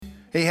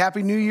Hey,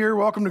 Happy New Year.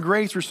 Welcome to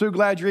Grace. We're so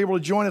glad you're able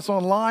to join us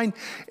online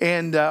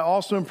and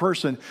also in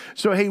person.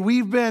 So, hey,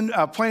 we've been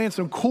planning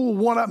some cool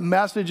one-up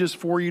messages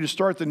for you to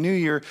start the new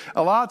year.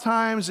 A lot of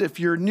times, if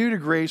you're new to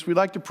Grace, we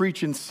like to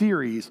preach in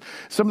series.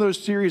 Some of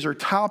those series are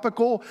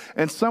topical,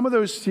 and some of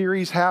those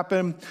series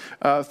happen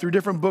through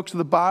different books of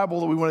the Bible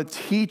that we want to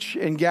teach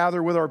and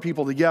gather with our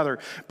people together.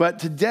 But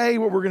today,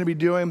 what we're going to be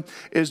doing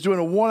is doing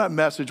a one-up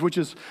message, which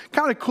is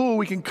kind of cool.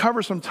 We can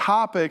cover some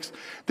topics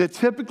that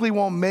typically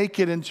won't make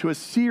it into a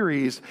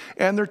series.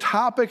 And they're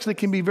topics that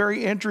can be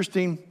very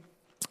interesting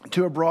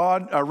to a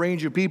broad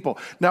range of people.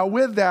 Now,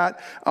 with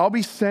that, I'll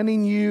be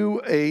sending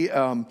you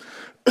a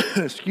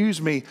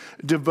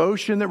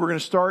devotion that we're going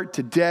to start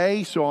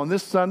today. So on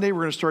this Sunday,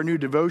 we're going to start a new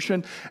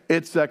devotion.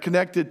 It's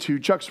connected to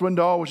Chuck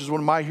Swindoll, which is one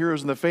of my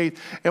heroes in the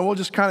faith, and we'll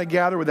just kind of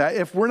gather with that.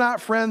 If we're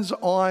not friends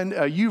on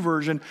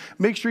YouVersion,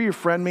 make sure you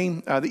friend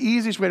me. The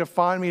easiest way to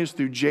find me is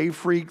through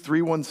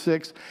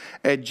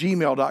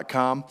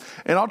jfreak316@gmail.com,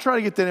 and I'll try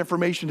to get that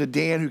information to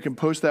Dan, who can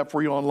post that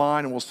for you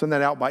online, and we'll send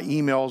that out by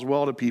email as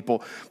well to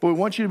people. But we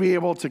want you to be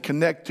able to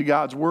connect to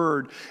God's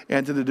Word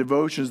and to the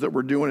devotions that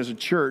we're doing as a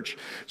church.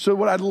 So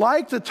what I'd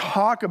like to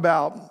talk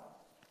about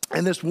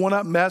in this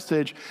one-up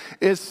message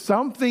is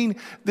something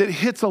that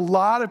hits a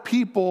lot of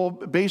people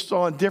based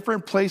on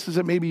different places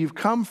that maybe you've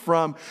come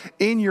from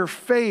in your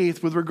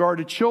faith with regard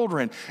to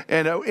children.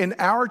 And in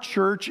our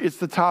church, it's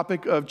the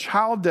topic of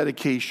child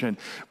dedication.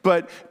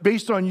 But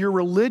based on your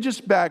religious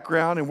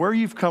background and where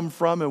you've come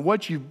from and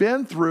what you've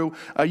been through,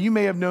 you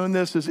may have known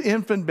this as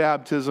infant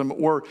baptism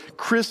or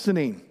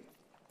christening.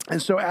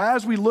 And so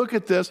as we look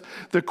at this,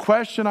 the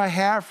question I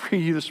have for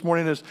you this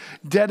morning is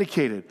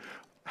dedicated.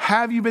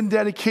 Have you been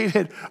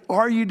dedicated?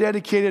 Are you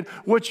dedicated?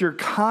 What's your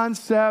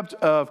concept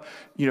of,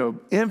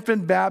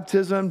 infant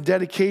baptism,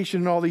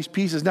 dedication, and all these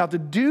pieces? Now, to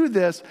do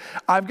this,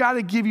 I've got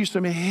to give you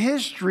some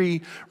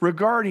history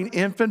regarding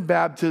infant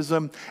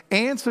baptism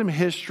and some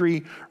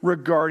history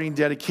regarding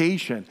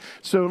dedication.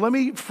 So let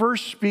me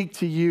first speak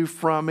to you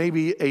from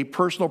maybe a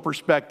personal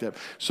perspective.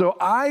 So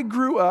I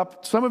grew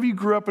up, some of you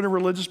grew up in a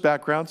religious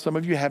background, some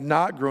of you have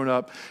not grown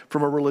up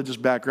from a religious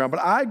background, but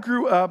I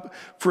grew up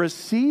for a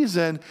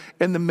season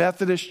in the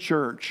Methodist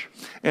church.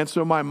 And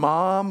so my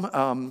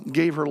mom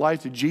gave her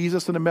life to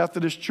Jesus in a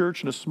Methodist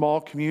church in a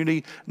small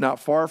community not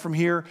far from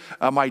here.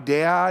 My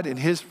dad and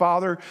his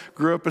father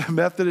grew up in a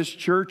Methodist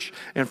church.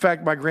 In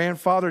fact, my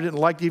grandfather didn't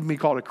like to even be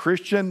called a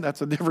Christian.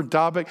 That's a different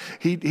topic.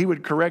 He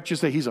would correct you,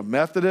 say he's a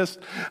Methodist.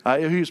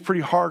 He was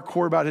pretty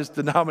hardcore about his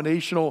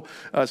denominational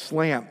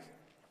slant.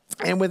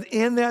 And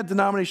within that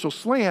denominational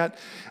slant,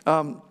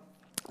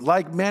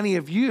 like many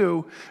of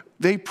you,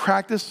 they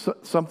practice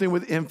something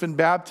with infant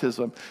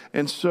baptism.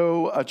 And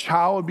so a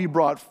child would be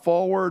brought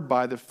forward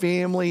by the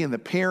family and the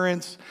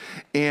parents.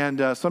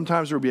 And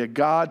sometimes there would be a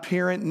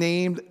godparent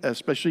named,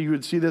 especially you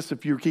would see this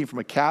if you came from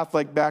a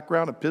Catholic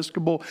background,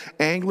 Episcopal,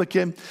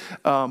 Anglican,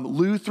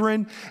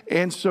 Lutheran.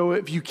 And so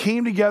if you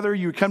came together,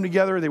 you would come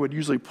together, they would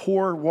usually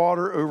pour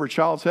water over a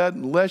child's head,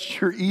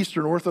 unless you're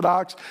Eastern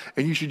Orthodox,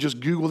 and you should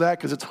just Google that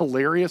because it's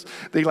hilarious.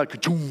 They like,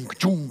 ka-choom,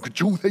 ka-choom,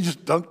 ka-choom. They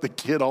just dunk the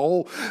kid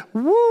all,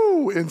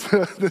 woo,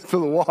 into the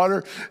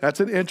water.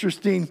 That's an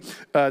interesting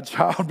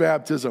child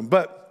baptism.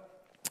 But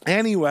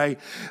anyway,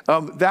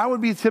 that would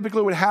be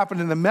typically what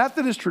happened in the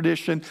Methodist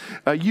tradition.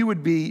 You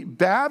would be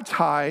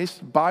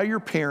baptized by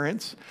your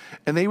parents,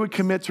 and they would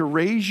commit to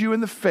raise you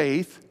in the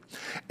faith.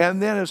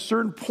 And then at a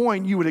certain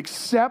point, you would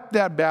accept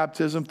that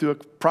baptism through a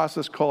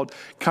process called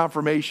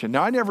confirmation.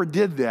 Now, I never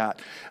did that.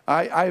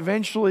 I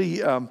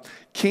eventually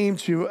came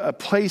to a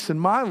place in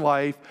my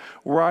life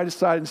where I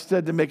decided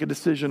instead to make a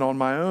decision on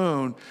my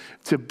own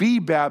to be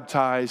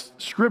baptized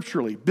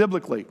scripturally,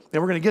 biblically.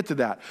 And we're going to get to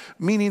that,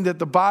 meaning that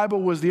the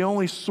Bible was the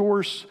only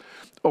source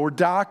or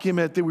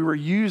document that we were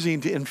using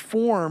to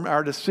inform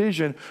our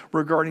decision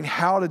regarding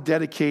how to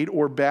dedicate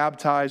or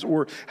baptize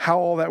or how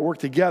all that worked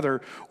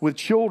together with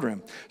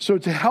children. So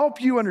to help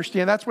you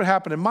understand, that's what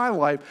happened in my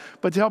life,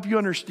 but to help you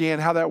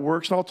understand how that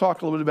works, and I'll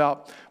talk a little bit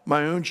about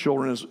my own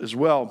children as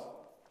well.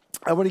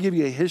 I want to give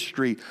you a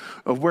history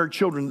of where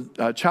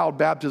child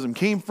baptism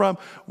came from,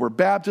 where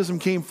baptism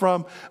came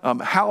from,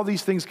 how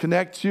these things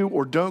connect to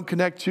or don't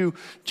connect to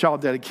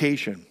child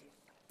dedication.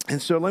 And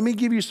so let me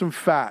give you some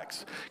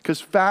facts, because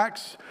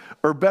facts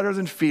are better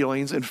than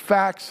feelings, and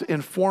facts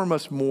inform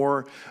us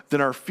more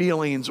than our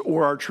feelings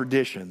or our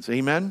traditions.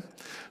 Amen?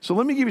 So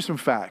let me give you some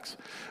facts.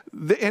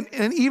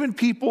 And even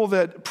people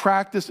that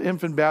practice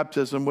infant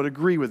baptism would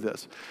agree with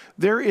this.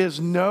 There is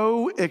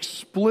no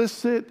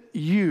explicit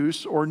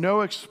use or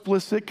no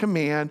explicit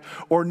command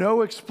or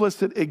no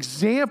explicit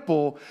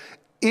example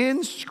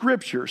in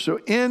Scripture, so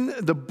in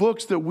the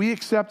books that we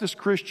accept as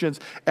Christians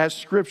as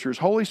Scriptures,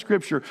 Holy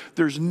Scripture,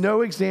 there's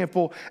no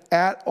example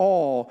at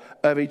all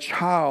of a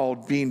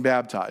child being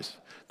baptized.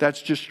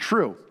 That's just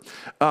true.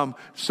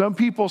 Some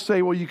people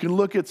say, well, you can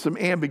look at some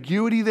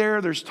ambiguity there.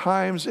 There's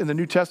times in the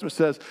New Testament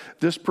says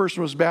this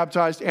person was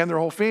baptized and their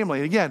whole family.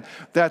 And again,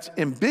 that's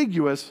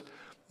ambiguous,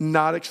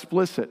 not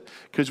explicit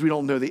because we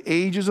don't know the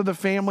ages of the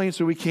family, and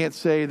so we can't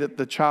say that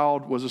the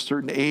child was a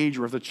certain age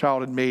or if the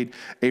child had made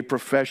a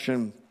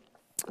profession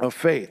of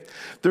faith.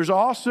 There's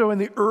also in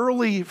the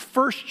early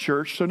first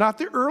church, so not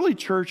the early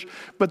church,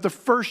 but the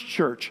first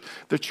church,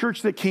 the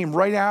church that came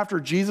right after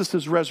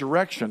Jesus'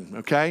 resurrection,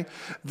 okay?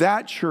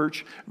 That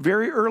church,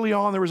 very early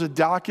on, there was a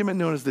document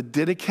known as the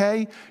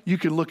Didache. You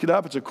can look it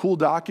up. It's a cool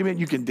document.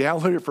 You can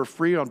download it for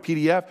free on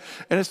PDF.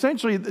 And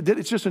essentially,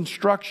 it's just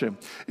instruction.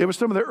 It was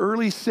some of the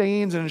early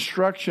sayings and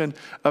instruction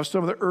of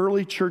some of the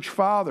early church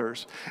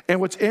fathers. And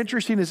what's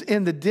interesting is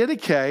in the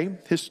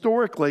Didache,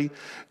 historically,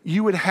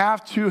 you would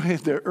have to, in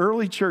the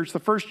early church, the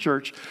first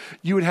church,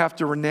 you would have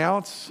to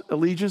renounce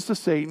allegiance to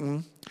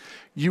Satan.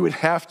 You would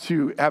have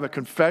to have a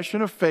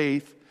confession of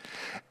faith.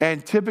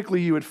 And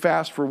typically you would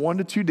fast for 1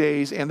 to 2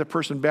 days, and the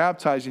person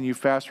baptizing you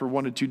fast for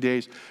 1 to 2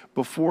 days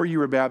before you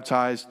were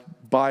baptized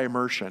by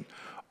immersion.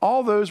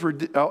 All those were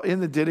in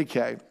the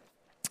Didache.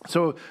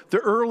 So the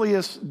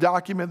earliest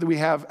document that we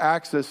have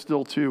access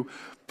still to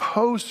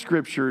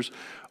post-scriptures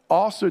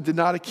also did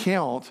not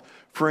account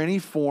for any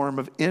form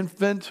of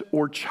infant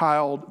or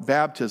child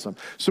baptism.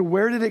 So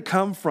where did it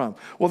come from?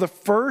 Well, the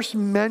first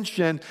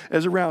mention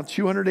is around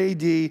 200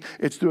 AD.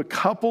 It's through a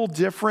couple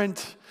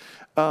different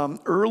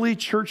early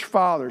church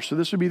fathers. So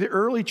this would be the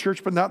early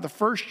church, but not the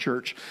first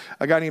church.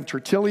 A guy named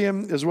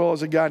Tertullian, as well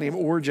as a guy named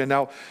Origen.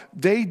 Now,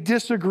 they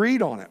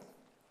disagreed on it.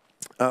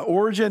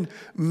 Origen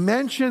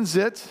mentions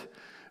it,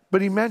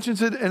 but he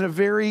mentions it in a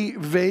very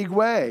vague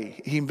way.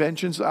 He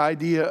mentions the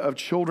idea of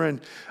children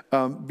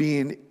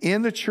being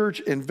in the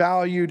church and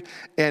valued,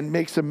 and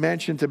makes a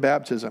mention to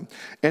baptism.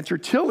 And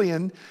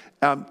Tertullian,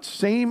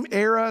 same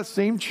era,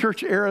 same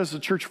church era as the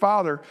church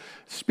father,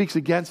 speaks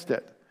against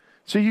it.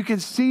 So you can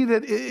see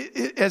that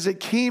as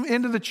it came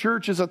into the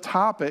church as a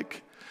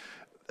topic,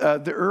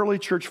 the early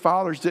church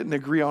fathers didn't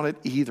agree on it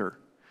either.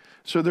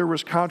 So there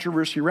was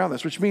controversy around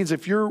this, which means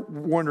if you're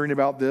wondering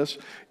about this,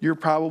 you're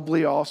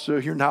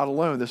not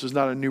alone. This is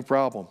not a new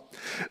problem.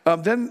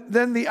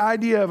 Then the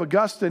idea of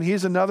Augustine,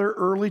 he's another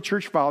early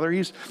church father.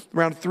 He's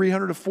around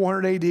 300 to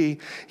 400 AD.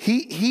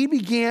 He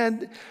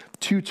began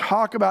to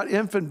talk about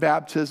infant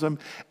baptism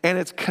and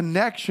its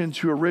connection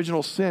to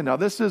original sin. Now,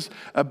 this is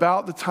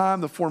about the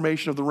time, the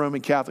formation of the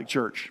Roman Catholic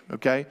Church,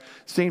 okay?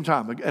 Same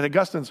time. And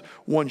Augustine's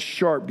one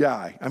sharp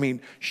guy. I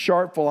mean,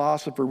 sharp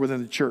philosopher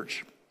within the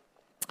church.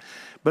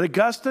 But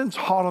Augustine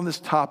taught on this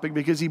topic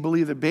because he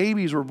believed that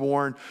babies were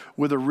born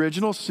with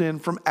original sin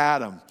from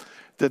Adam,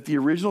 that the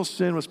original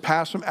sin was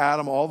passed from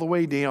Adam all the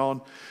way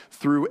down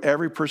through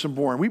every person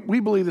born. We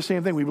believe the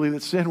same thing. We believe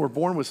that sin, we're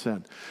born with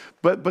sin.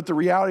 But the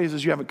reality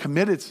is you haven't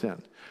committed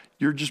sin.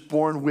 You're just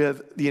born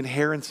with the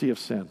inherency of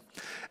sin.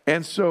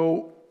 And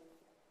so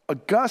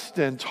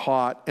Augustine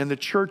taught, and the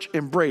church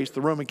embraced,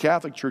 the Roman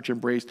Catholic Church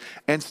embraced,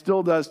 and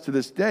still does to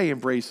this day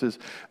embraces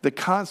the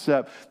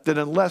concept that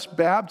unless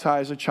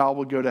baptized, a child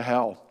will go to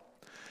hell.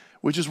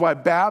 Which is why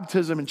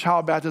baptism and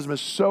child baptism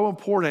is so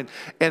important.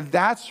 And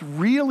that's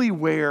really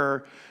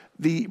where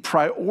the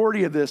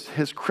priority of this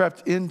has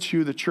crept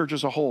into the church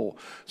as a whole.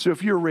 So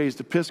if you're raised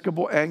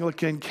Episcopal,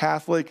 Anglican,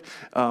 Catholic,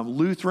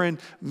 Lutheran,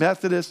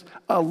 Methodist,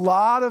 a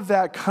lot of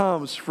that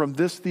comes from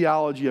this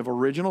theology of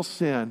original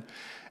sin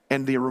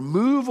and the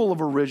removal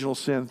of original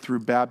sin through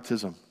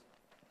baptism.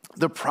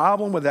 The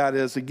problem with that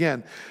is,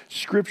 again,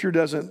 Scripture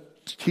doesn't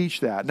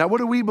teach that. Now, what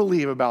do we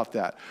believe about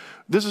that?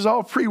 This is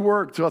all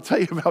pre-work, so I'll tell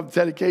you about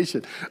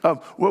dedication.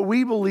 What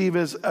we believe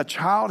is a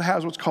child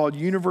has what's called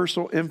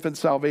universal infant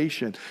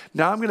salvation.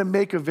 Now, I'm going to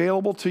make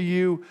available to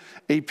you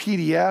a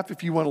PDF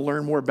if you want to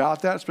learn more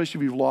about that, especially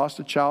if you've lost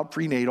a child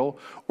prenatal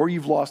or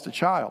you've lost a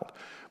child.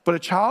 But a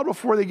child,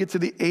 before they get to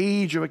the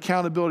age of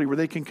accountability where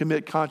they can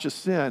commit conscious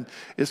sin,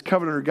 is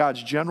covered under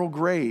God's general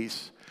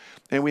grace.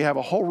 And we have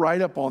a whole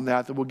write-up on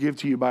that we'll give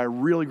to you by a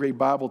really great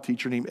Bible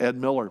teacher named Ed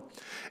Miller.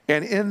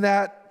 And in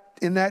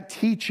that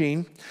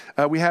teaching,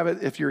 we have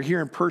it, if you're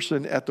here in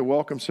person at the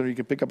Welcome Center, you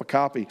can pick up a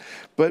copy.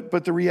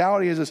 But the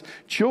reality is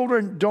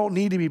children don't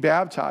need to be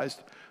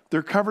baptized.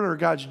 They're covered under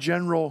God's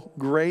general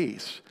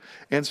grace.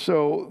 And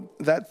so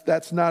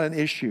that's not an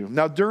issue.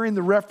 Now, during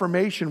the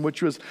Reformation,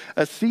 which was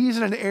a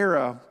season and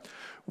era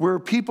where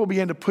people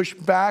began to push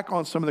back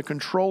on some of the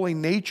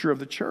controlling nature of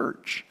the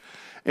church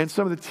and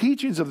some of the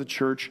teachings of the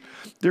church,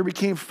 there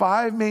became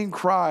 5 main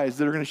cries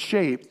that are going to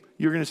shape,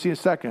 you're going to see in a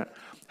second,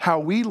 how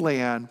we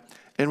land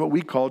in what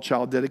we call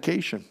child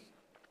dedication.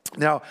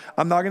 Now,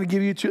 I'm not going to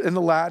give you in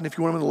the Latin. If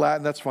you want them in the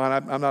Latin, that's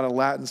fine. I'm not a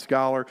Latin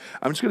scholar.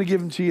 I'm just going to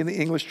give them to you in the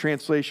English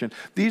translation.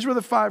 These were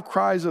the 5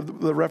 cries of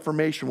the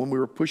Reformation when we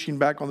were pushing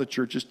back on the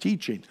church's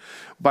teaching.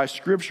 By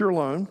Scripture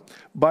alone,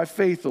 by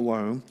faith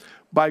alone,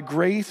 by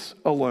grace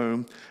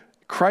alone,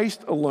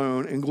 Christ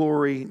alone, and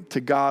glory to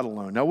God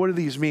alone. Now, what do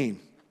these mean?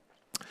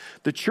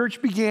 The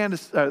church began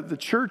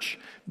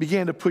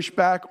to push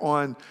back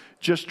on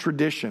just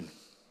tradition.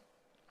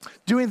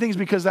 Doing things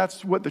because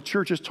that's what the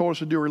church has told us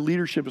to do, or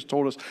leadership has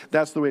told us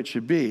that's the way it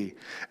should be.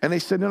 And they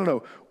said,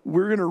 no,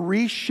 we're going to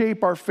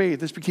reshape our faith.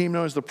 This became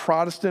known as the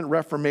Protestant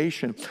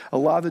Reformation. A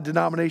lot of the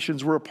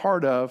denominations we're a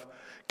part of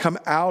come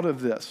out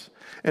of this.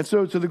 And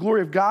so to the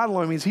glory of God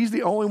alone means he's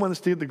the only one that's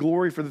to get the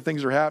glory for the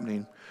things that are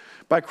happening.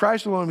 By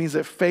Christ alone means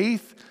that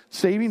faith,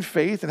 saving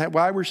faith, and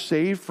why we're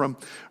saved from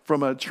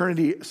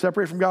eternity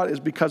separated from God is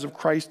because of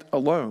Christ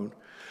alone.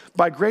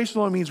 By grace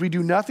alone means we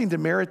do nothing to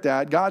merit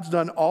that. God's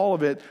done all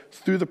of it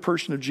through the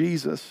person of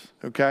Jesus,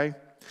 okay?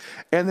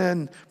 And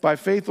then by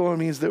faith alone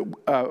means that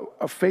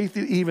a faith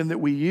even that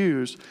we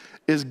use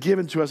is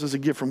given to us as a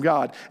gift from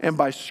God. And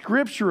by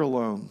Scripture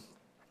alone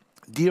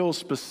deals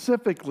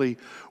specifically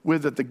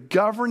with that the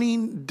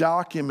governing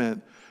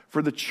document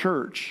for the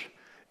church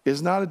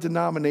is not a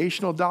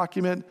denominational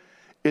document.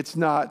 It's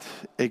not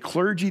a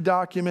clergy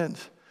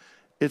document.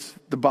 It's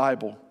the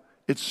Bible.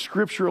 It's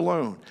Scripture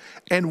alone.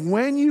 And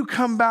when you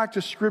come back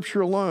to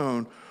Scripture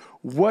alone,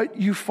 what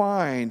you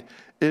find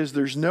is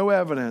there's no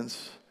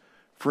evidence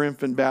for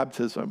infant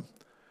baptism.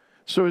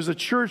 So as the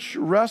church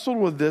wrestled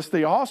with this,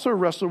 they also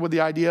wrestled with the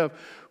idea of,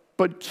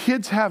 but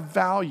kids have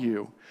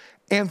value.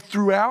 And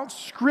throughout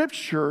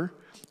Scripture,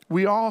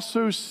 we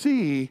also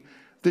see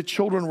that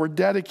children were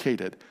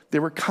dedicated. They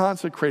were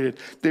consecrated.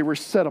 They were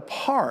set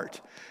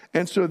apart.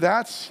 And so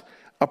that's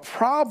a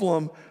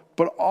problem,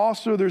 but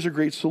also there's a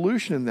great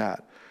solution in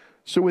that.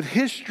 So with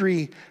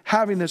history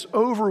having this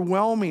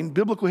overwhelming,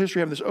 biblical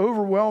history having this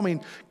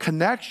overwhelming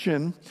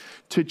connection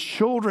to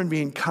children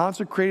being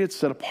consecrated,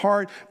 set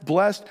apart,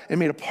 blessed, and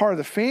made a part of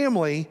the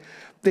family,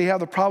 they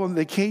have the problem that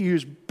they can't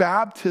use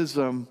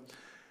baptism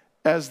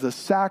as the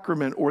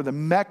sacrament or the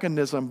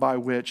mechanism by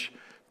which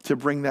to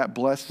bring that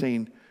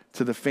blessing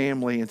to the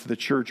family and to the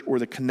church or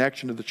the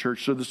connection to the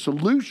church. So the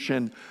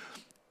solution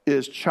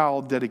is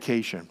child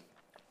dedication.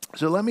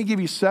 So let me give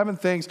you 7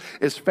 things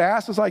as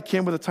fast as I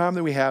can with the time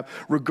that we have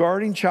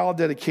regarding child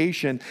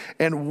dedication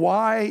and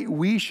why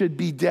we should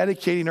be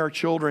dedicating our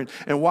children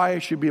and why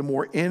it should be a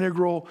more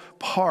integral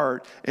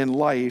part in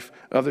life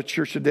of the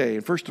church today.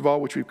 And first of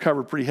all, which we've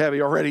covered pretty heavy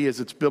already,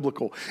 is it's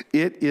biblical.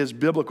 It is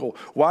biblical.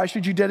 Why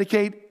should you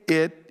dedicate?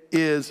 It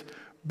is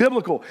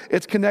biblical.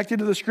 It's connected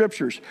to the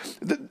Scriptures.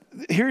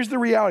 Here's the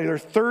reality. There are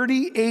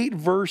 38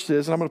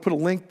 verses, and I'm going to put a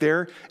link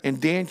there,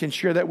 and Dan can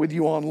share that with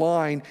you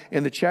online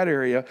in the chat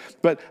area.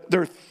 But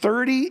there are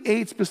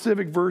 38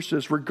 specific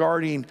verses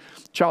regarding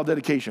child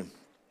dedication.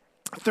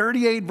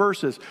 38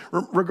 verses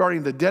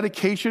regarding the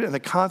dedication and the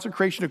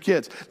consecration of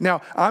kids.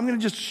 Now, I'm going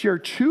to just share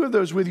 2 of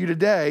those with you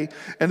today.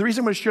 And the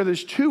reason I'm going to share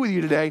those 2 with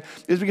you today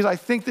is because I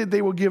think that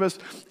they will give us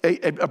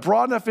a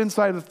broad enough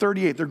insight of the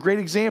 38. They're great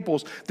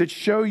examples that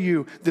show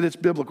you that it's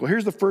biblical.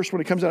 Here's the first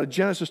one. It comes out of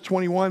Genesis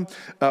 21,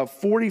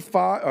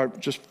 45, or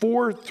just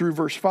 4 through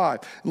verse 5.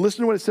 And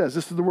listen to what it says.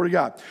 This is the word of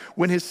God.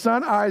 When his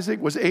son Isaac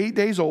was 8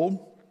 days old,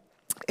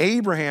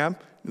 Abraham,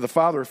 the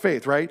father of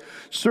faith, right,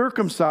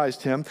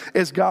 circumcised him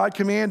as God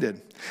commanded.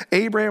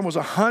 Abraham was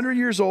 100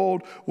 years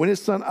old when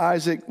his son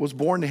Isaac was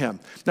born to him.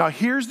 Now,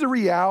 here's the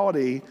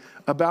reality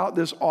about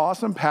this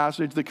awesome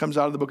passage that comes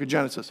out of the book of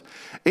Genesis.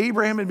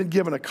 Abraham had been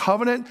given a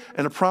covenant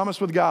and a promise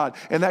with God,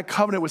 and that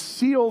covenant was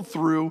sealed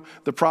through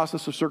the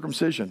process of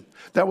circumcision.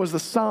 That was the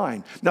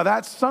sign. Now,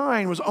 that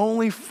sign was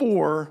only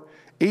for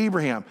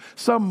Abraham.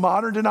 Some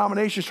modern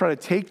denominations try to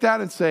take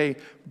that and say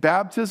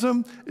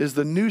baptism is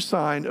the new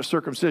sign of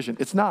circumcision.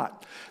 It's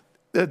not.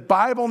 The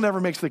Bible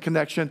never makes the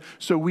connection,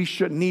 so we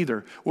shouldn't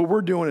either. What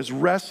we're doing is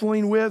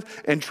wrestling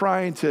with and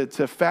trying to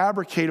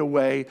fabricate a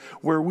way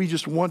where we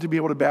just want to be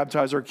able to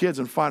baptize our kids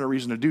and find a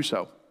reason to do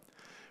so.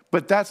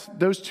 But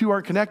those 2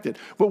 aren't connected.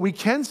 What we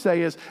can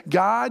say is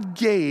God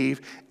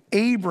gave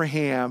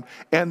Abraham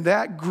and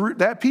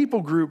that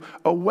people group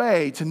a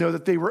way to know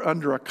that they were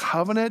under a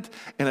covenant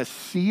and a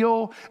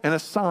seal and a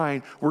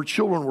sign where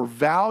children were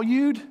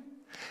valued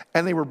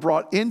and they were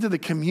brought into the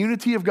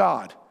community of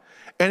God.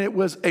 And it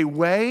was a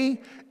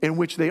way in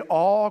which they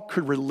all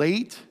could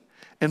relate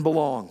and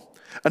belong.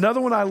 Another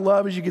one I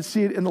love is you can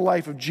see it in the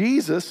life of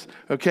Jesus,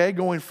 okay,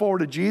 going forward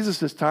to Jesus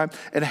this time,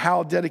 and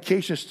how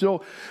dedication is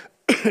still,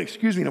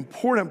 an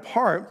important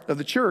part of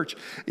the church.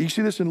 You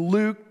see this in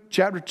Luke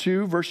chapter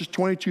 2, verses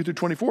 22 through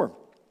 24.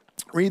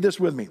 Read this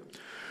with me.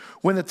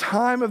 When the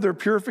time of their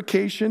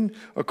purification,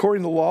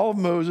 according to the law of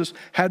Moses,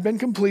 had been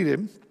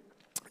completed,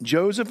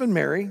 Joseph and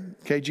Mary,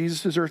 okay,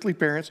 Jesus' earthly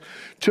parents,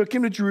 took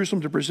him to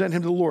Jerusalem to present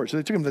him to the Lord. So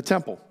they took him to the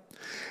temple.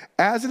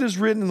 As it is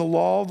written in the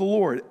law of the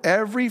Lord,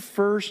 every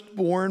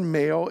firstborn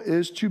male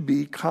is to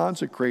be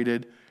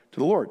consecrated to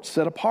the Lord,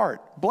 set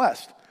apart,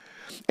 blessed,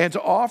 and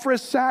to offer a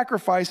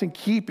sacrifice in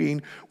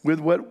keeping with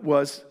what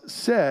was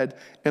said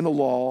in the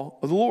law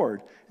of the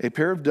Lord, a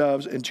pair of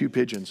doves and 2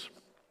 pigeons.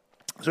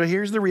 So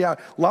here's the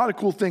reality. A lot of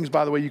cool things,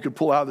 by the way, you could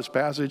pull out of this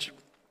passage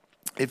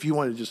if you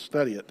wanted to just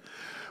study it.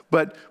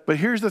 But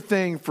here's the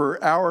thing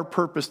for our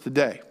purpose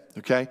today,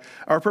 okay?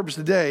 Our purpose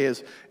today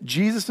is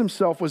Jesus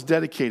himself was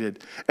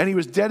dedicated, and he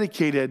was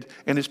dedicated,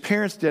 and his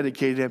parents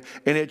dedicated him,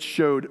 and it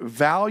showed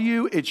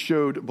value, it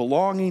showed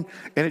belonging,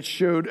 and it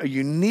showed a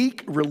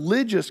unique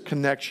religious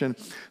connection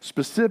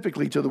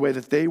specifically to the way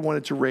that they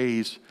wanted to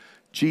raise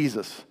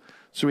Jesus.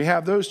 So we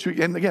have those 2,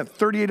 and again,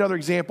 38 other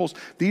examples.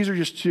 These are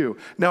just 2.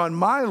 Now, in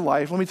my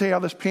life, let me tell you how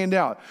this panned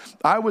out.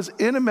 I was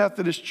in a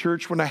Methodist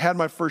church when I had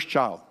my first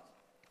child.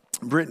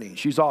 Brittany.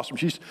 She's awesome.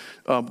 She's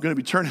going to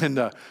be turning,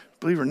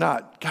 believe it or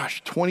not,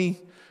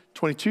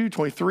 22,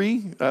 23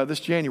 this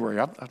January.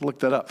 I've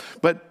looked that up.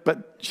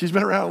 But she's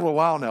been around a little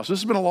while now. So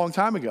this has been a long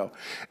time ago.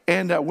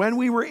 And when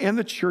we were in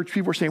the church,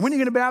 people were saying, when are you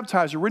going to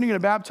baptize her? When are you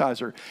going to baptize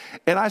her?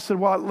 And I said,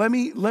 well, let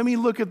me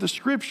look at the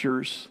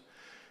scriptures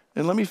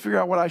and let me figure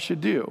out what I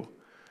should do.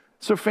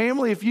 So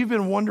family, if you've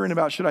been wondering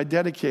about should I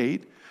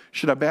dedicate,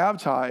 should I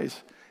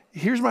baptize,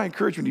 here's my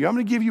encouragement to you. I'm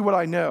going to give you what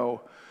I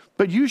know,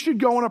 but you should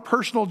go on a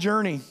personal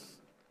journey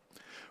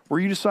where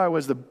you decide what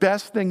is the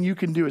best thing you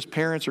can do as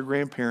parents or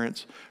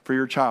grandparents for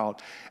your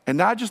child. And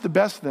not just the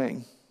best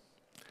thing,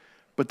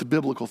 but the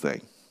biblical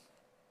thing.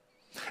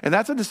 And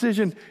that's a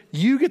decision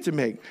you get to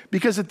make.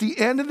 Because at the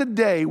end of the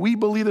day, we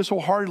believe this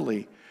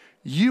wholeheartedly.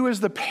 You as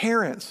the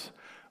parents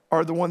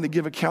are the one that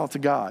give account to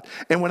God.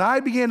 And when I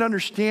began to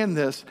understand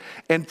this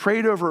and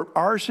prayed over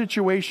our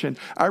situation,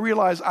 I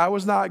realized I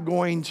was not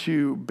going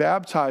to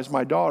baptize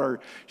my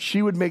daughter.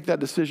 She would make that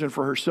decision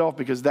for herself,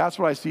 because that's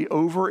what I see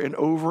over and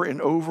over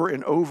and over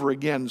and over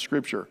again in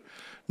Scripture.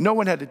 No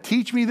one had to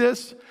teach me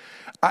this.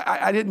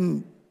 I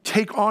didn't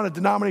take on a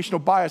denominational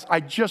bias. I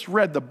just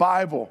read the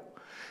Bible.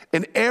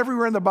 And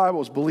everywhere in the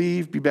Bible is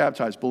believe, be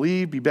baptized,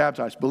 believe, be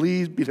baptized,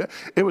 believe.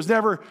 It was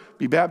never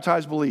be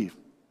baptized, believe.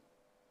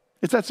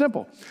 It's that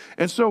simple.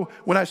 And so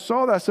when I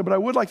saw that, I said, but I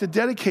would like to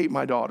dedicate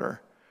my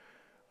daughter.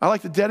 I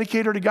like to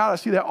dedicate her to God. I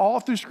see that all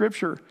through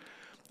Scripture.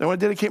 I want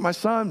to dedicate my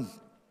son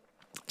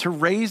to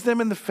raise them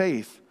in the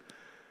faith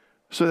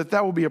so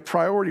that will be a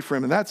priority for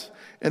him. And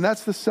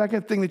that's the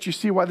second thing that you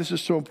see why this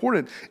is so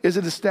important, is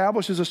it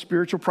establishes a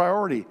spiritual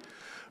priority.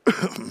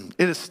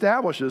 It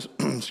establishes,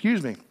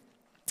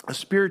 a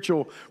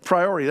spiritual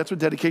priority. That's what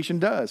dedication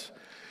does.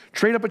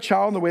 Train up a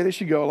child in the way they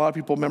should go. A lot of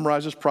people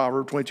memorize this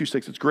proverb,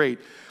 22:6. It's great.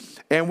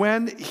 And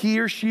when he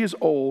or she is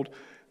old,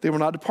 they will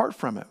not depart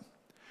from it.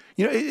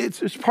 You know,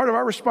 it's part of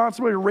our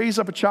responsibility to raise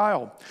up a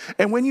child.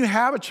 And when you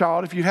have a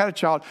child, if you had a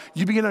child,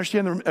 you begin to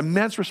understand the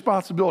immense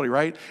responsibility,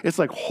 right? It's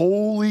like,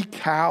 holy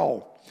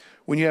cow,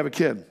 when you have a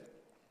kid.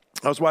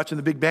 I was watching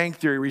The Big Bang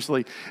Theory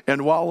recently,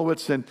 and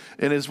Wolowitz and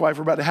his wife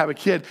were about to have a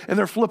kid, and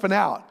they're flipping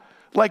out.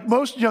 Like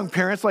most young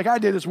parents, like I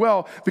did as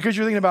well, because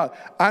you're thinking about,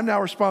 I'm now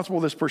responsible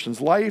for this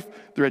person's life,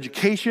 their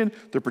education,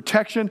 their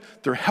protection,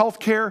 their health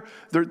care,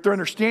 their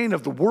understanding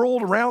of the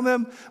world around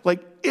them.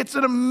 Like, it's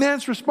an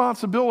immense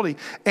responsibility.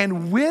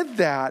 And with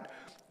that,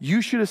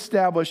 you should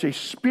establish a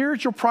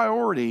spiritual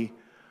priority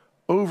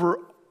over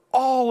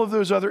all of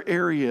those other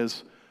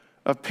areas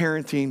of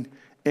parenting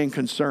and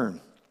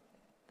concern.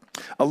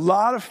 A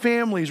lot of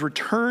families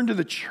return to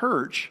the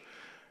church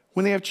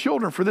when they have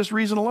children for this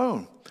reason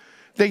alone.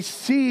 They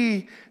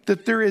see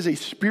that there is a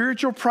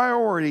spiritual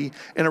priority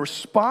and a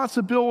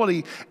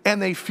responsibility, and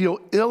they feel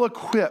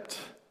ill-equipped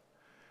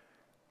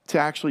to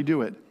actually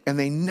do it. And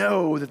they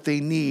know that they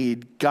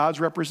need God's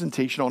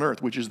representation on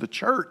earth, which is the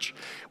church,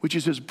 which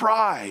is his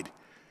bride,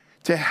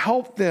 to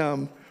help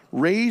them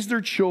raise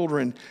their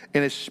children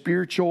in a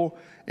spiritual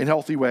and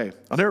healthy way.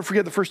 I'll never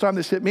forget the first time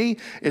this hit me.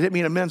 It hit me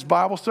in a men's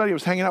Bible study. I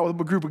was hanging out with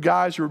a group of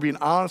guys who were being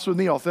honest with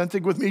me,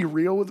 authentic with me,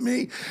 real with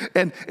me.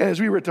 And as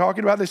we were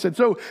talking about it, they said,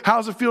 so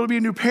how's it feel to be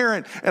a new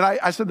parent? And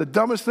I said the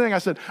dumbest thing. I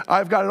said,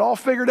 I've got it all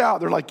figured out.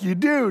 They're like, you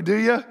do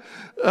you?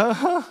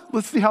 Uh-huh.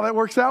 Let's see how that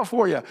works out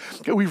for you.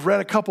 We've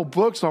read a couple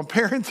books on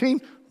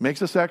parenting.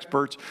 Makes us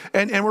experts.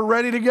 And we're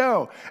ready to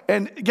go.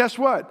 And guess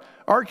what?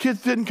 Our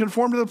kids didn't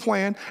conform to the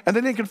plan, and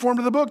they didn't conform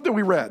to the book that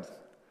we read.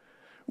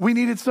 We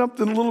needed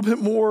something a little bit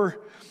more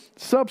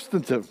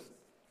substantive,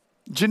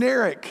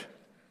 generic,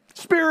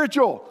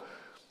 spiritual,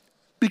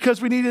 because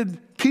we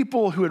needed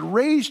people who had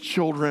raised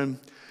children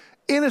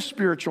in a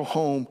spiritual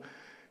home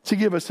to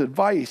give us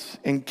advice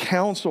and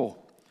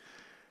counsel,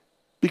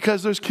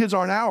 because those kids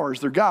aren't ours,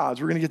 they're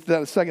God's. We're going to get to that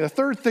in a second. The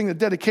third thing that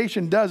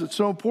dedication does, it's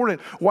so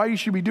important, why you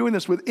should be doing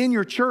this within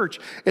your church,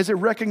 is it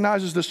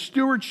recognizes the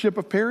stewardship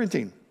of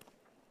parenting.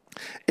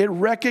 It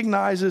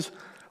recognizes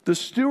the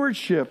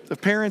stewardship of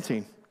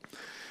parenting.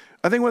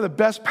 I think one of the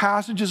best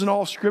passages in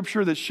all of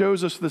Scripture that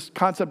shows us this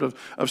concept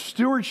of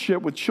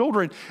stewardship with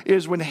children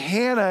is when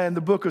Hannah in the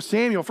book of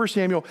Samuel, 1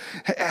 Samuel,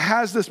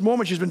 has this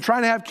moment. She's been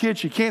trying to have kids.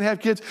 She can't have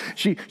kids.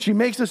 She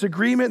makes this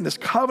agreement and this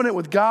covenant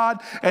with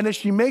God. And as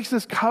she makes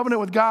this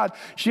covenant with God,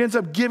 she ends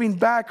up giving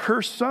back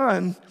her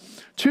son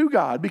to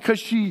God, because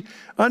she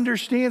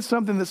understands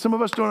something that some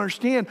of us don't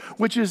understand,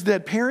 which is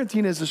that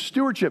parenting is a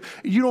stewardship.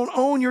 You don't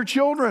own your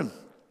children.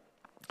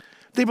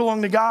 They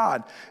belong to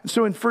God. And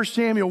so in 1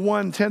 Samuel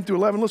 1, 10 through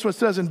 11, listen what it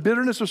says. In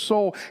bitterness of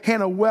soul,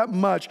 Hannah wept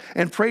much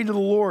and prayed to the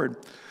Lord.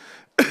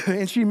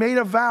 And she made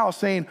a vow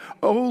saying,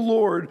 O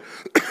Lord,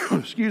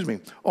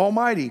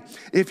 Almighty,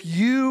 if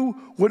you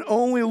would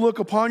only look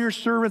upon your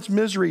servant's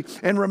misery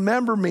and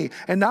remember me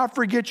and not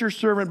forget your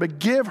servant, but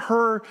give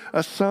her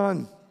a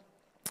son,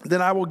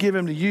 then I will give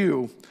him to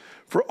you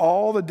for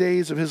all the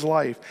days of his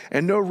life,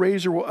 and no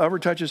razor will ever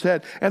touch his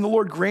head. And the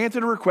Lord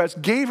granted her request,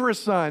 gave her a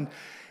son.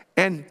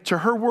 And to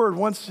her word,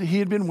 once he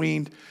had been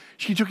weaned,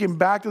 she took him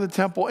back to the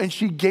temple, and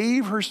she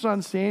gave her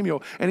son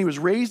Samuel, and he was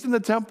raised in the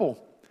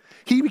temple.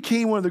 He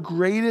became one of the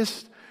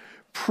greatest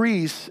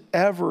priests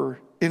ever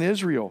in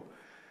Israel.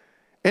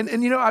 And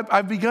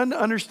I've begun to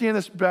understand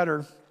this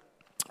better.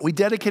 We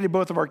dedicated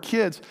both of our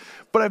kids,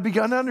 but I've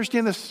begun to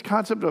understand this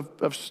concept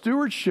of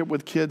stewardship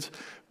with kids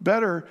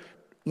better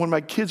when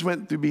my kids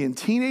went through being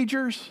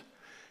teenagers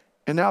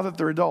and now that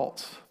they're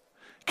adults.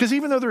 Because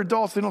even though they're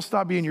adults, they don't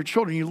stop being your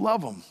children. You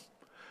love them.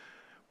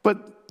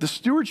 But the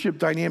stewardship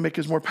dynamic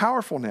is more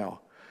powerful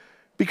now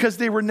because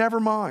they were never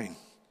mine.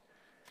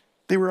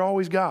 They were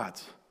always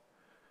God's.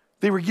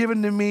 They were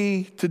given to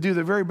me to do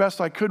the very best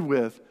I could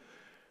with,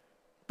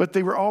 but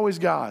they were always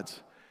God's.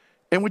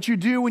 And what you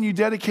do when you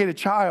dedicate a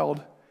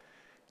child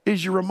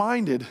is you're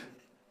reminded,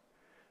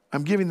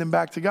 I'm giving them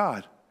back to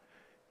God.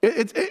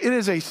 It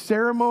is a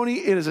ceremony,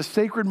 it is a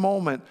sacred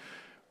moment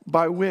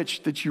by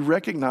which that you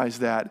recognize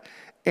that,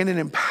 and it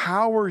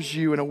empowers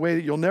you in a way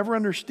that you'll never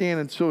understand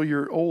until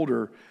you're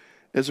older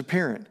as a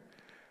parent.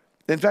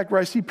 In fact, where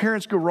I see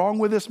parents go wrong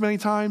with this many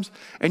times,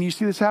 and you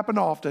see this happen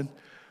often,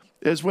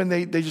 is when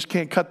they just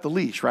can't cut the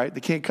leash, right?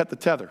 They can't cut the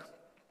tether.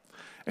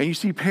 And you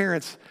see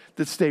parents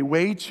that stay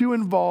way too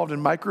involved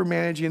in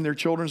micromanaging their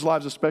children's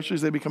lives, especially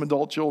as they become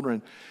adult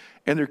children.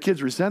 And their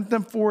kids resent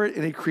them for it,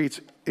 and it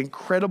creates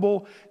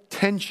incredible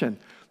tension,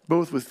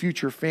 both with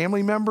future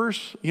family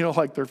members,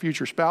 like their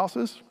future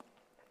spouses,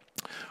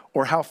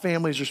 or how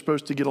families are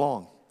supposed to get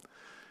along.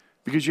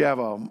 Because you have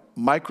a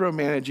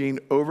micromanaging,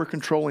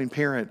 over-controlling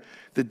parent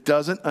that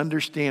doesn't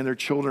understand their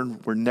children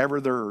were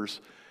never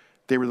theirs,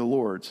 they were the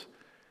Lord's.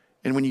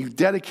 And when you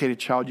dedicate a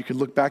child, you can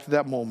look back to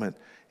that moment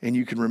and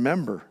you can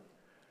remember,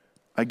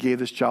 I gave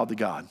this child to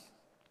God.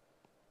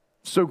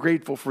 So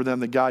grateful for them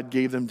that God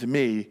gave them to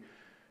me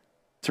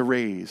to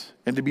raise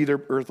and to be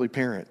their earthly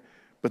parent.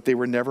 But they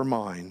were never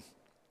mine.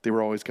 They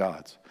were always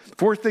God's.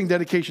 Fourth thing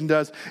dedication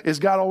does is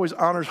God always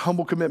honors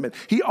humble commitment.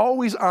 He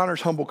always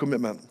honors humble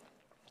commitment.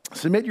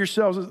 Submit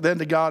yourselves then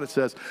to God, it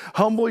says.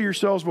 Humble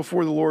yourselves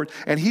before the Lord,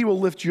 and he will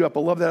lift you up. I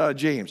love that out of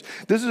James.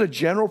 This is a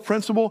general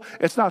principle.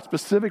 It's not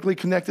specifically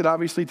connected,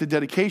 obviously, to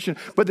dedication,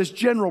 but this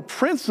general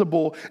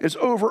principle is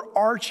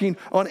overarching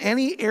on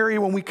any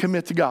area when we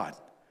commit to God.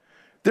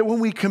 That when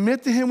we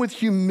commit to him with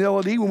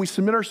humility, when we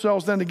submit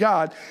ourselves then to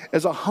God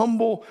as a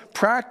humble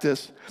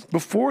practice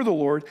before the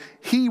Lord,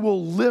 he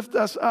will lift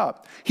us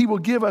up. He will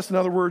give us, in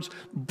other words,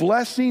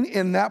 blessing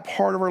in that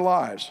part of our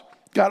lives.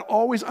 God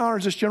always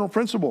honors this general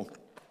principle.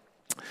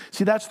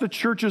 See, that's the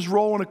church's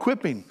role in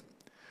equipping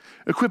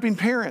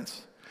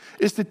parents,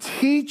 is to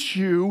teach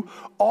you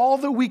all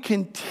that we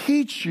can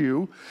teach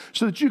you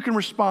so that you can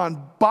respond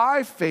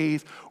by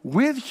faith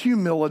with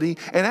humility.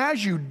 And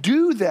as you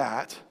do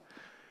that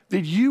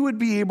you would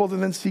be able to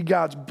then see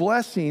God's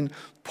blessing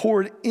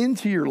poured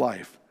into your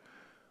life.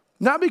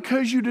 Not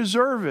because you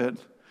deserve it,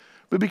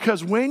 but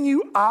because when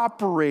you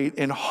operate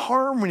in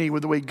harmony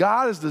with the way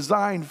God has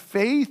designed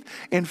faith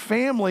and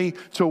family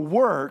to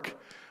work,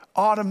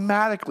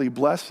 automatically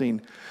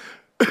blessing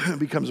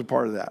becomes a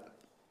part of that.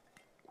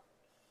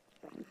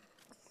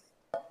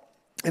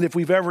 And if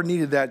we've ever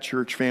needed that,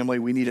 church family,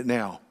 we need it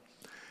now.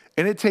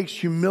 And it takes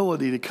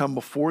humility to come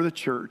before the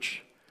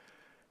church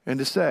and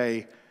to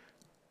say,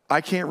 I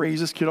can't raise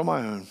this kid on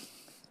my own.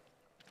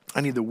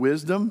 I need the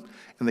wisdom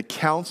and the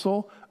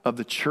counsel of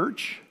the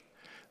church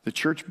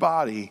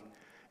body,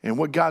 and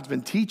what God's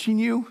been teaching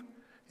you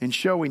and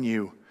showing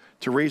you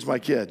to raise my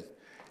kid.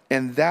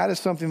 And that is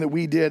something that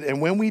we did.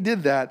 And when we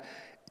did that,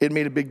 it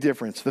made a big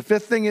difference. The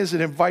fifth thing is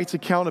it invites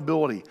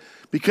accountability,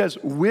 because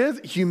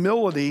with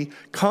humility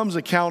comes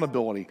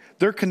accountability.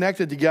 They're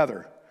connected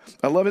together.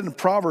 I love it in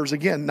Proverbs,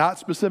 again, not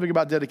specific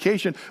about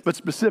dedication, but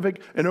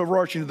specific and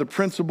overarching to the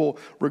principle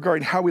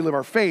regarding how we live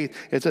our faith.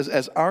 It says,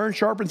 as iron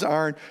sharpens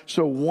iron,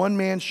 so one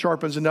man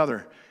sharpens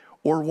another,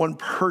 or one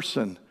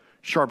person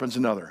sharpens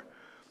another.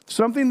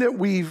 Something that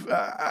we've,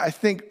 I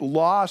think,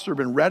 lost or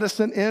been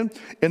reticent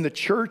in the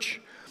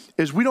church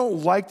is we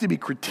don't like to be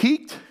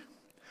critiqued,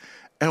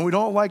 and we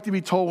don't like to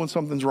be told when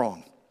something's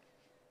wrong.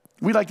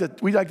 We like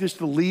just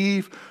to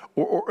leave,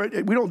 or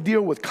we don't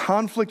deal with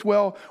conflict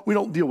well. We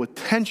don't deal with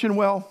tension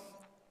well.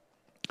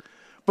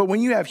 But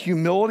when you have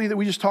humility that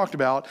we just talked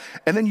about,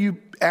 and then you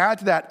add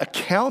to that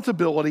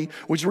accountability,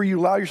 which is where you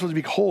allow yourself to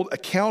be held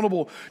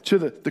accountable to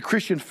the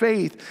Christian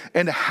faith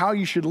and to how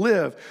you should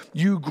live,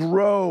 you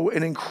grow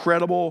in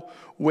incredible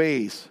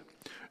ways.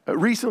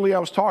 Recently, I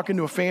was talking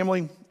to a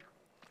family,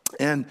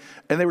 and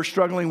they were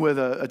struggling with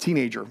a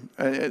teenager,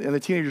 and the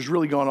teenager's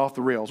really gone off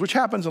the rails, which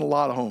happens in a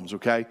lot of homes,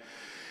 okay?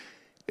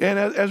 And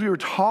as we were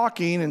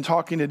talking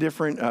to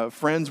different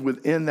friends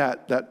within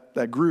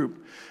that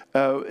group,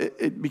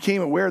 it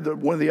became aware that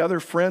one of the other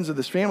friends of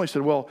this family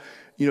said, well,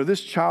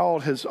 this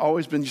child has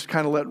always been just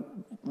kind of let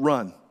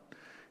run.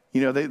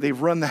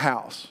 They've run the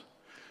house.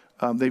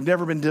 They've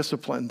never been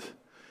disciplined.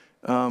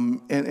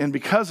 And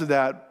because of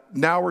that,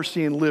 now we're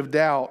seeing lived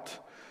out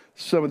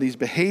some of these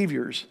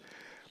behaviors.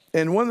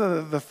 And one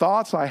of the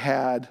thoughts I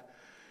had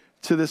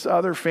to this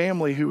other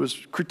family who was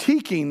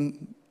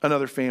critiquing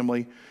another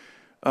family,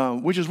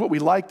 which is what we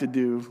like to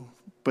do,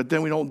 but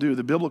then we don't do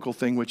the biblical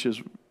thing, which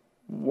is,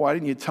 why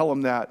didn't you tell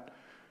them that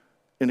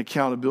in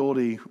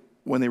accountability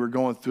when they were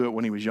going through it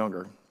when he was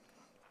younger?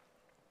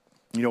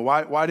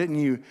 Why didn't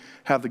you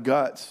have the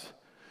guts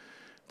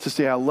to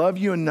say, I love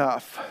you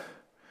enough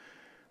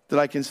that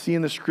I can see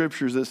in the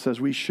scriptures that says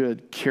we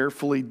should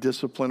carefully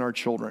discipline our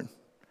children,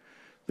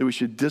 that we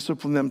should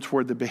discipline them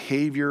toward the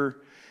behavior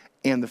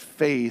and the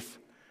faith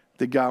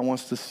that God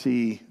wants to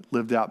see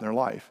lived out in their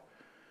life.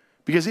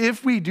 Because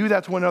if we do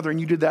that to one another, and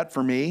you did that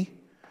for me,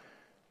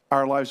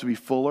 our lives would be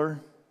fuller,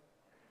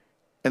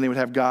 and they would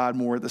have God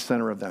more at the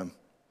center of them.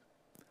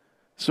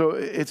 So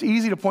it's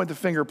easy to point the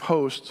finger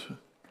post,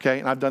 okay?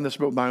 And I've done this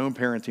about my own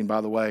parenting,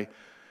 by the way.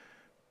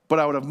 But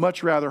I would have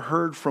much rather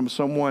heard from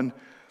someone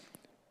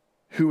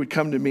who would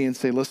come to me and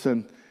say,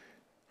 listen,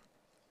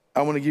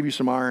 I want to give you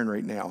some iron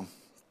right now.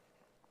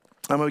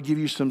 I'm going to give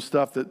you some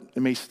stuff that it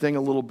may sting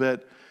a little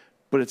bit,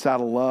 but it's out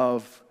of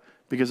love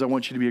because I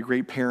want you to be a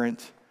great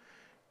parent,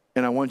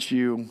 and I want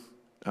you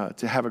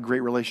to have a great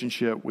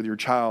relationship with your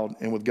child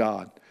and with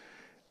God.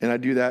 And I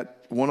do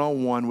that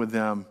one-on-one with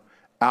them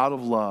out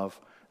of love,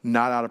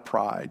 not out of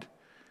pride.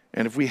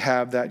 And if we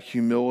have that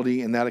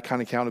humility and that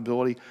kind of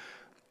accountability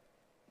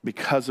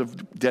because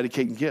of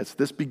dedicating kids,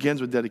 this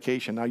begins with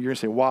dedication. Now you're going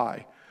to say,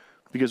 why?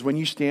 Because when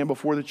you stand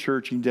before the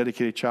church and you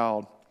dedicate a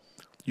child,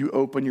 you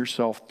open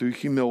yourself through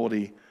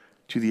humility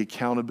to the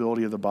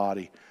accountability of the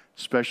body,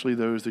 especially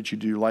those that you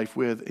do life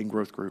with in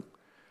growth group.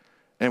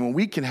 And when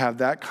we can have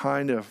that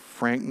kind of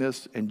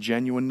frankness and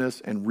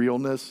genuineness and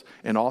realness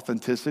and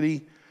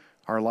authenticity,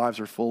 our lives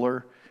are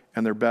fuller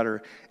and they're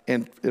better.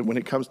 And when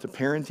it comes to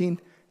parenting,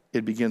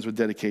 it begins with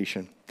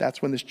dedication.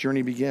 That's when this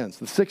journey begins.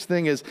 The sixth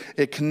thing is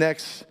it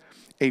connects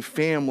a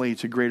family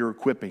to greater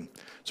equipping.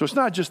 So it's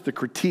not just the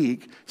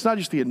critique, it's not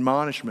just the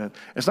admonishment,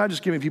 it's not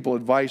just giving people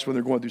advice when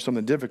they're going through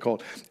something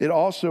difficult. It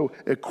also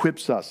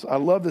equips us. I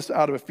love this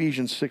out of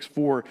Ephesians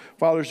 6:4.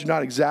 Fathers, do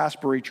not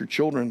exasperate your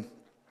children.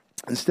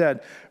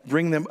 Instead,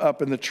 bring them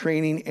up in the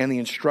training and the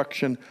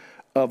instruction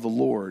of the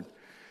Lord.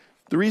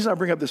 The reason I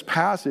bring up this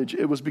passage,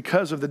 it was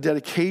because of the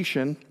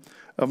dedication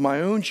of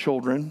my own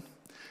children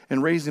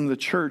and raising them in the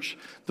church,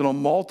 that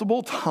on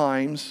multiple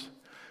times,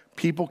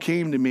 people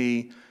came to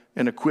me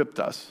and equipped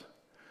us.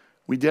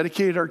 We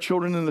dedicated our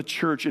children in the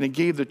church, and it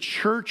gave the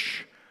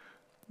church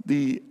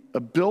the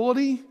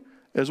ability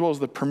as well as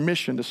the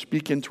permission to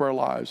speak into our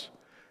lives.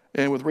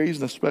 And with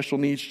raising a special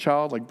needs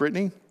child like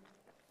Brittany,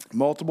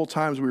 multiple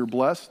times we were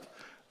blessed,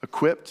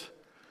 equipped,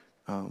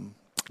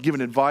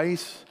 given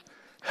advice,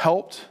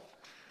 helped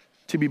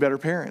to be better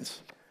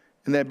parents.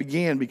 And that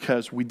began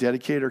because we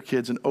dedicated our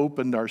kids and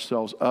opened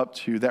ourselves up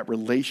to that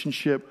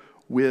relationship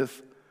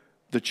with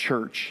the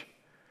church.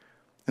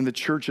 And the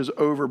church has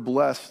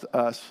over-blessed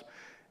us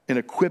in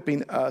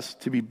equipping us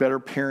to be better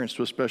parents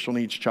to a special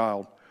needs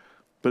child.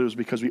 But it was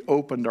because we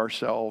opened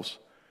ourselves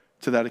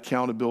to that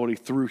accountability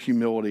through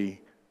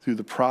humility, through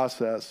the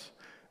process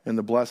and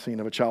the blessing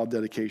of a child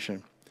dedication.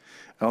 And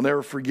I'll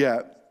never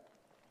forget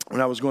when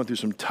I was going through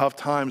some tough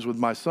times with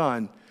my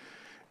son,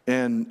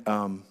 and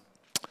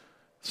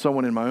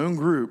someone in my own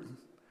group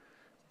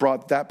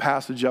brought that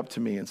passage up to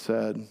me and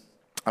said,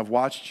 I've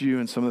watched you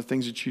and some of the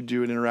things that you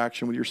do in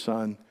interaction with your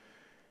son,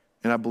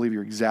 and I believe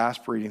you're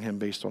exasperating him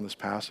based on this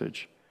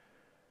passage.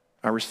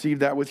 I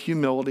received that with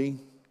humility,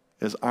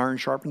 as iron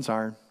sharpens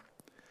iron,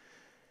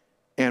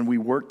 and we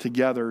worked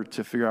together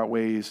to figure out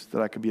ways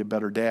that I could be a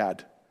better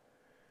dad.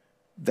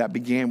 That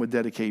began with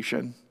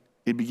dedication.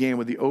 It began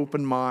with the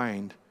open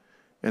mind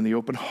and the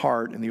open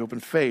heart and the open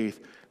faith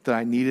that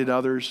I needed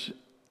others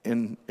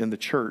in the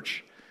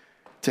church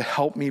to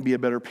help me be a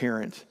better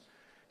parent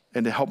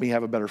and to help me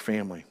have a better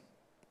family.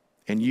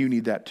 And you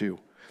need that too.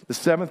 The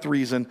seventh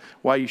reason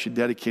why you should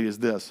dedicate is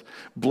this.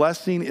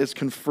 Blessing is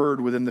conferred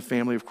within the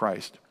family of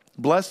Christ.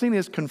 Blessing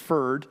is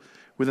conferred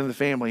within the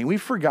family. And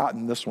we've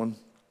forgotten this one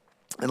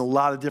in a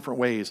lot of different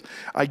ways.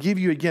 I give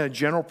you, again, a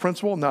general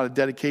principle, not a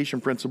dedication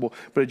principle,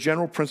 but a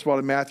general principle out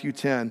of Matthew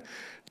 10,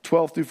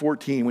 12 through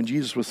 14, when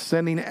Jesus was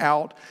sending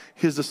out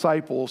his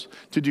disciples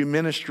to do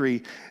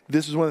ministry.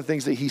 This is one of the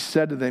things that he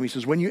said to them. He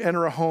says, when you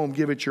enter a home,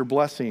 give it your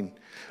blessing.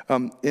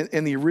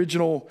 In the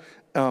original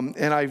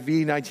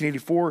NIV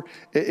 1984,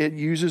 it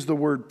uses the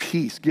word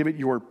peace. Give it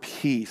your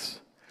peace.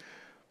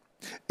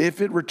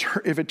 If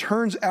it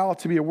turns out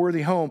to be a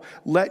worthy home,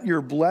 let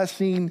your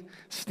blessing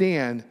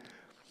stand.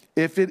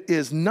 If it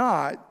is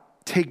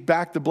not, take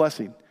back the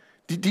blessing.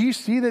 Do you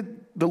see that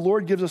the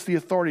Lord gives us the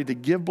authority to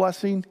give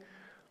blessing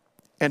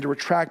and to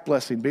retract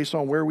blessing based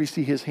on where we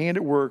see his hand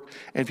at work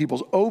and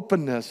people's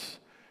openness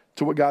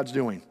to what God's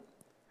doing?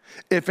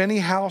 If any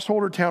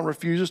household or town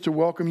refuses to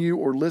welcome you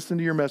or listen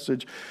to your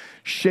message,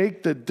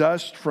 shake the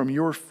dust from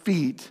your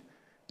feet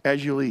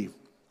as you leave.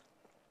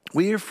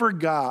 We have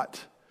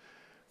forgot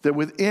that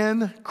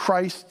within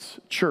Christ's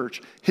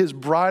church, his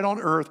bride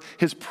on earth,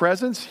 his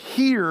presence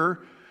here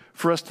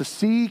for us to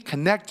see,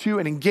 connect to,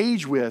 and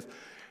engage with,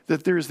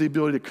 that there's the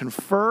ability to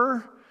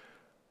confer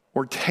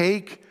or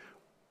take,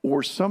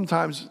 or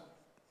sometimes,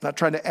 not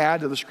trying to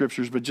add to the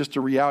scriptures, but just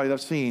a reality that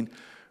I've seen,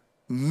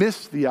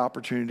 miss the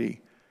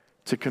opportunity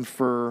to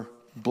confer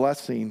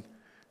blessing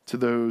to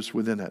those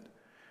within it.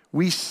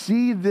 We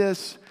see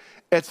this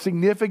at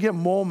significant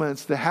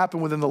moments that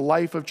happen within the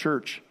life of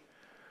church.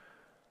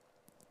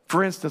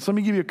 For instance, let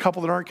me give you a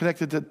couple that aren't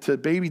connected to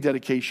baby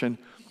dedication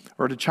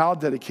or to child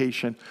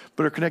dedication,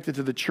 but are connected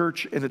to the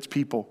church and its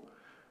people.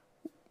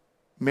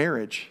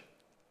 Marriage,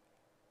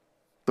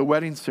 the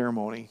wedding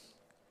ceremony.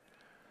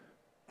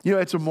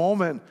 It's a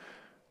moment,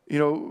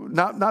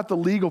 not the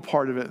legal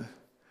part of it,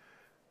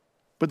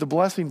 but the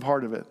blessing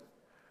part of it,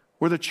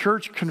 where the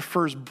church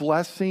confers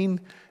blessing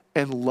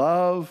and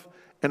love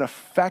and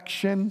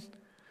affection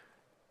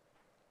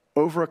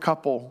over a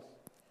couple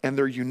and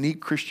their unique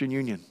Christian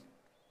union.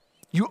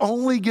 You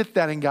only get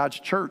that in God's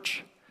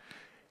church.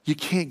 You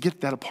can't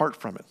get that apart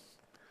from it.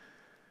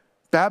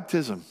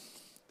 Baptism.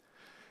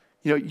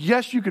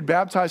 Yes, you could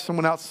baptize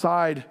someone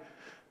outside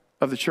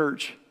of the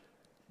church,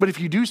 but if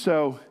you do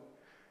so,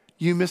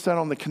 you miss out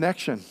on the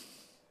connection,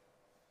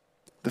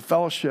 the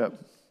fellowship,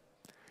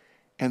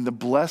 and the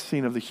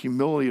blessing of the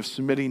humility of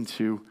submitting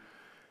to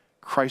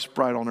Christ's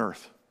bride on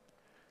earth.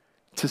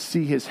 To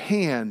see his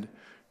hand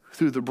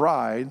through the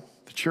bride,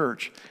 the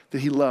church,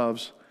 that he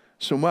loves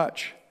so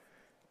much.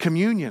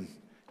 Communion.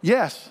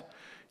 Yes,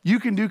 you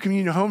can do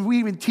communion at home. We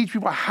even teach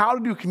people how to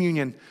do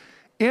communion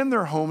in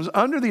their homes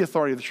under the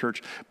authority of the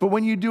church. But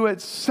when you do it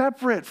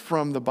separate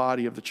from the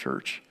body of the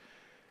church,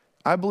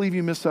 I believe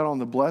you miss out on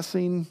the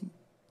blessing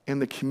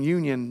and the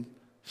communion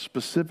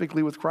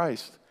specifically with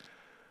Christ.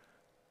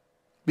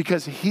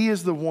 Because he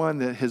is the one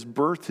that has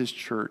birthed his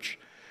church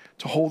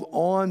to hold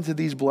on to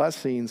these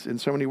blessings in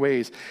so many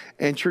ways.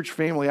 And church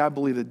family, I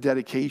believe that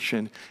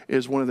dedication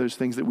is one of those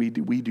things that we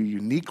do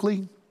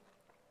uniquely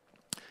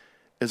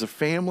as a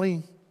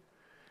family,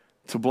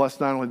 to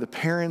bless not only the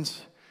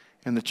parents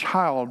and the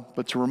child,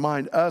 but to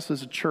remind us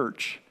as a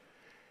church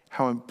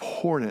how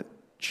important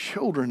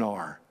children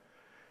are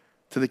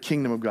to the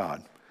kingdom of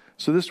God.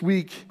 So this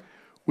week,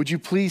 would you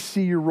please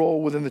see your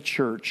role within the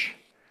church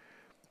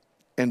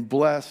and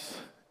bless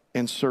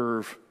and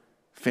serve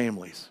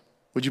families?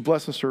 Would you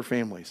bless and serve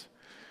families?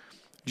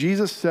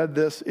 Jesus said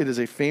this. It is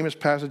a famous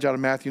passage out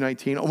of Matthew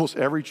 19. Almost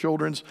every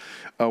children's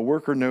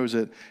worker knows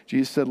it.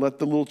 Jesus said, "Let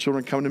the little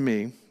children come to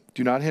me.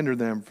 Do not hinder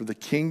them, for the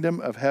kingdom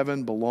of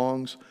heaven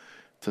belongs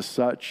to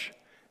such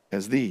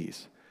as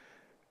these."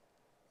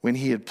 When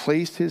he had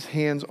placed his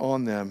hands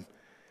on them,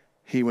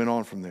 he went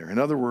on from there. In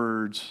other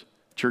words,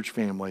 church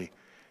family,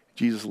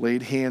 Jesus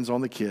laid hands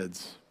on the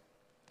kids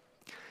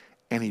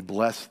and he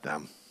blessed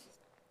them.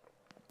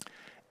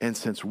 And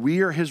since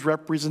we are his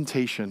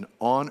representation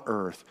on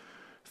earth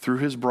through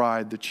his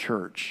bride, the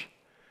church,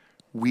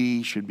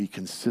 we should be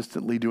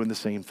consistently doing the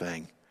same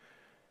thing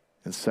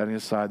and setting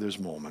aside those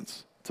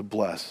moments to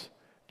bless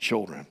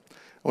children. I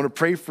want to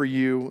pray for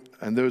you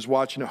and those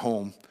watching at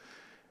home.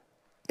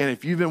 And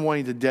if you've been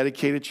wanting to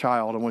dedicate a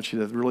child, I want you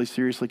to really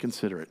seriously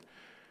consider it.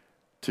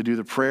 To do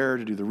the prayer,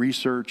 to do the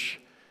research,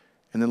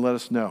 and then let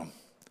us know.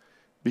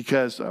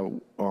 Because we're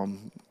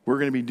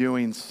going to be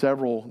doing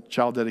several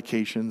child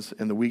dedications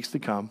in the weeks to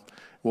come.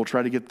 We'll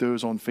try to get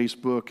those on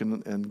Facebook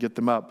and get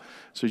them up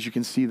so that you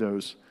can see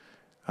those.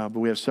 But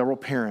we have several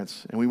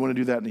parents, and we want to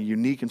do that in a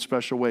unique and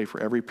special way for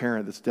every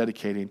parent that's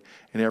dedicating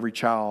and every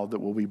child that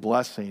we'll be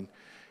blessing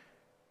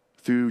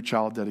through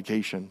child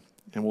dedication.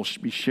 And we'll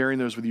be sharing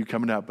those with you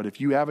coming up. But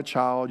if you have a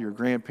child, you're a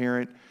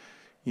grandparent,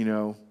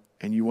 and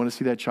you want to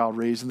see that child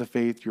raised in the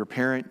faith, you're a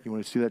parent, you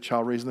want to see that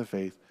child raised in the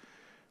faith,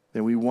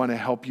 then we want to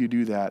help you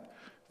do that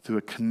through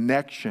a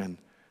connection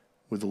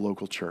with the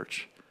local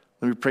church.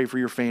 Let me pray for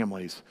your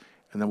families,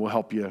 and then we'll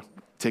help you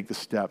take the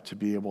step to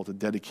be able to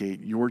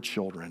dedicate your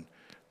children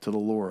to the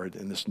Lord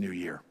in this new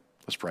year.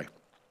 Let's pray.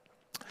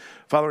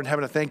 Father in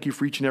heaven, I thank you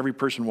for each and every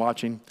person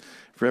watching,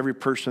 for every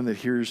person that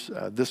hears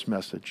this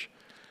message.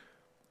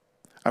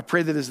 I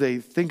pray that as they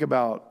think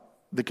about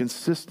the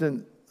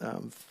consistent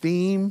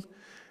theme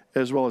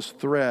as well as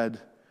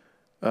thread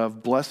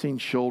of blessing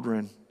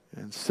children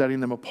and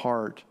setting them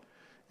apart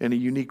in a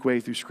unique way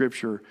through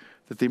Scripture,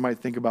 that they might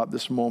think about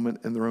this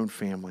moment in their own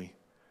family.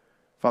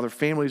 Father,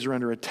 families are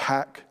under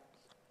attack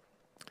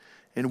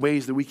in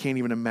ways that we can't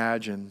even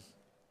imagine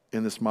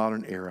in this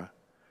modern era.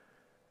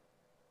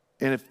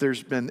 And if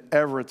there's been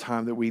ever a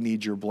time that we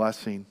need your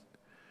blessing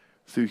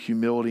through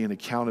humility and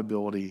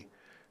accountability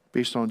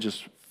based on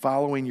just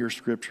following your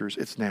Scriptures,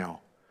 it's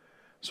now.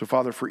 So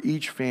Father, for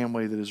each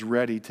family that is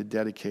ready to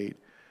dedicate,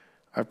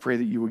 I pray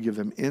that you will give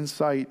them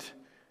insight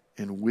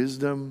and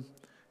wisdom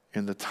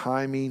and the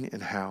timing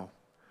and how.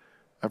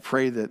 I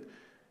pray that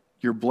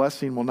your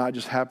blessing will not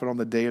just happen on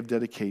the day of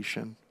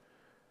dedication,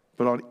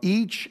 but on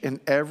each and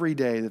every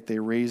day that they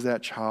raise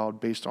that child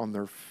based on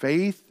their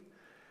faith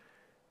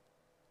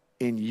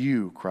in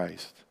you,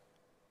 Christ,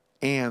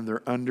 and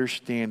their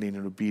understanding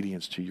and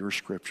obedience to your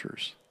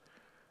Scriptures.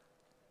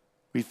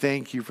 We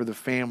thank you for the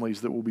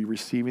families that will be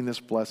receiving this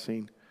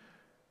blessing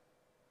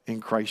in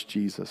Christ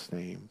Jesus'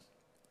 name.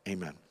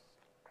 Amen.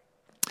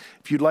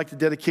 If you'd like to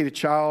dedicate a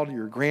child,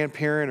 your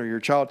grandparent or your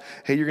child,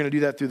 hey, you're going to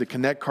do that through the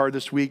Connect card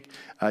this week.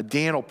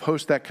 Dan will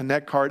post that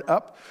Connect card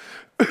up.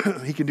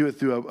 He can do it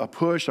through a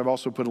push. I've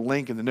also put a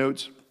link in the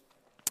notes.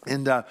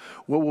 And what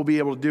we'll be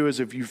able to do is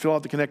if you fill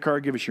out the Connect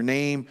card, give us your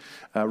name,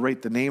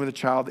 rate the name of the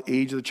child, the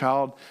age of the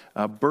child,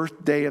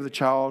 birthday of the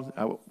child.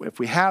 If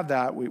we have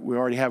that, we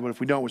already have it. If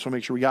we don't, we just want to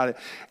make sure we got it.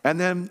 And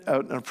then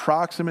an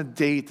approximate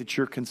date that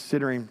you're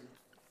considering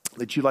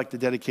that you'd like to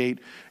dedicate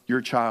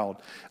your child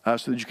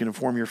so that you can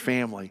inform your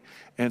family.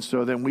 And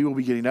so then we will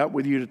be getting up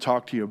with you to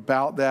talk to you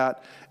about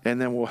that, and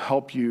then we'll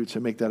help you to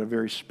make that a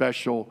very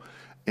special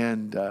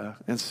and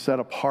set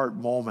apart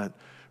moment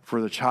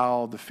for the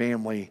child, the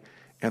family,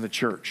 and the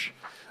church.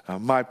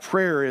 My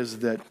prayer is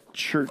that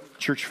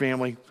church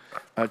family,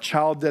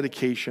 child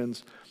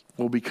dedications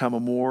will become a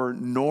more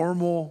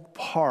normal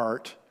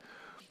part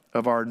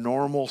of our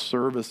normal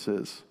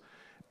services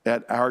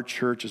at our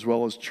church as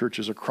well as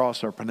churches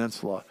across our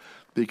peninsula,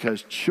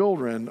 because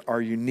children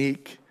are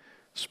unique,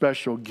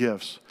 special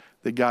gifts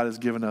that God has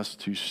given us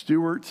to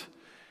steward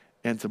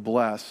and to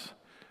bless.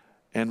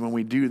 And when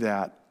we do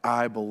that,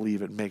 I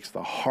believe it makes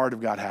the heart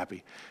of God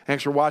happy.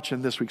 Thanks for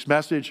watching this week's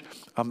message.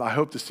 I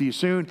hope to see you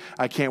soon.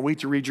 I can't wait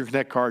to read your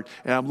Connect card,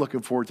 and I'm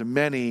looking forward to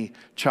many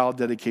child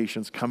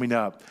dedications coming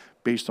up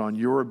based on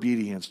your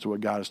obedience to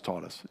what God has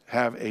taught us.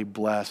 Have a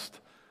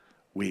blessed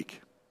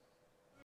week.